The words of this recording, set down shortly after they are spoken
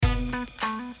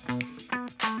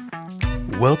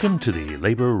Welcome to the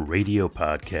Labor Radio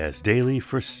Podcast Daily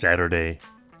for Saturday,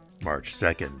 March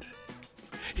 2nd.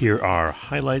 Here are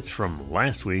highlights from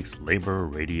last week's Labor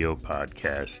Radio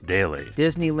Podcast Daily.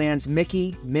 Disneyland's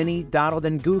Mickey, Minnie, Donald,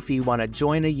 and Goofy want to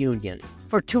join a union.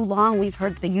 For too long, we've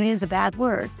heard the union's a bad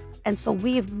word. And so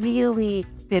we've really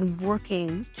been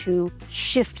working to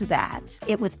shift that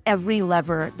with every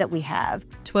lever that we have.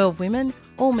 12 women,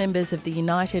 all members of the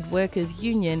United Workers'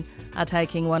 Union, are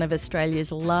taking one of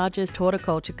Australia's largest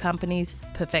horticulture companies,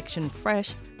 Perfection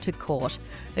Fresh, to court,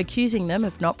 accusing them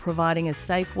of not providing a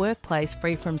safe workplace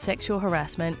free from sexual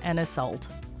harassment and assault.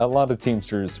 A lot of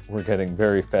Teamsters were getting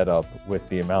very fed up with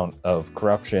the amount of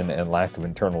corruption and lack of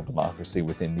internal democracy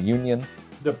within the union.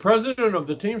 The president of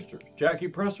the Teamsters, Jackie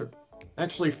Presser,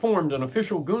 actually formed an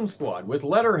official goon squad with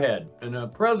letterhead and a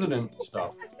president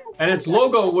stuff. And its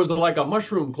logo was like a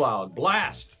mushroom cloud,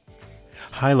 blast.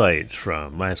 Highlights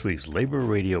from last week's Labor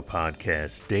Radio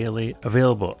Podcast Daily,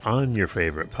 available on your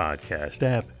favorite podcast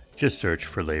app. Just search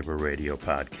for Labor Radio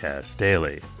Podcast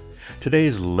Daily.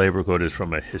 Today's labor quote is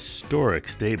from a historic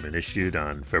statement issued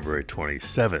on February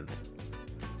 27th.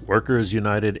 Workers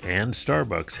United and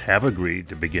Starbucks have agreed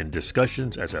to begin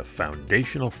discussions as a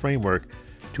foundational framework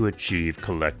to achieve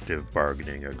collective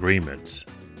bargaining agreements.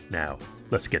 Now,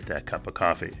 let's get that cup of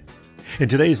coffee. In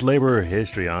today's labor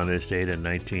history, on this date in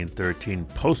 1913,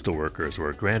 postal workers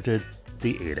were granted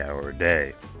the 8-hour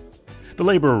day. The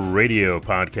Labor Radio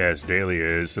Podcast Daily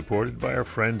is supported by our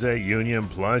friends at Union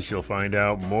Plus. You'll find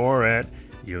out more at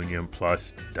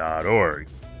unionplus.org.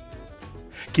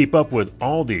 Keep up with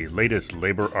all the latest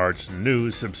labor arts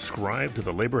news. Subscribe to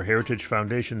the Labor Heritage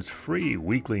Foundation's free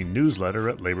weekly newsletter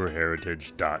at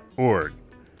laborheritage.org.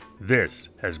 This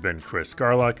has been Chris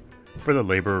Garlock for the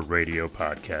Labor Radio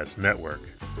Podcast Network.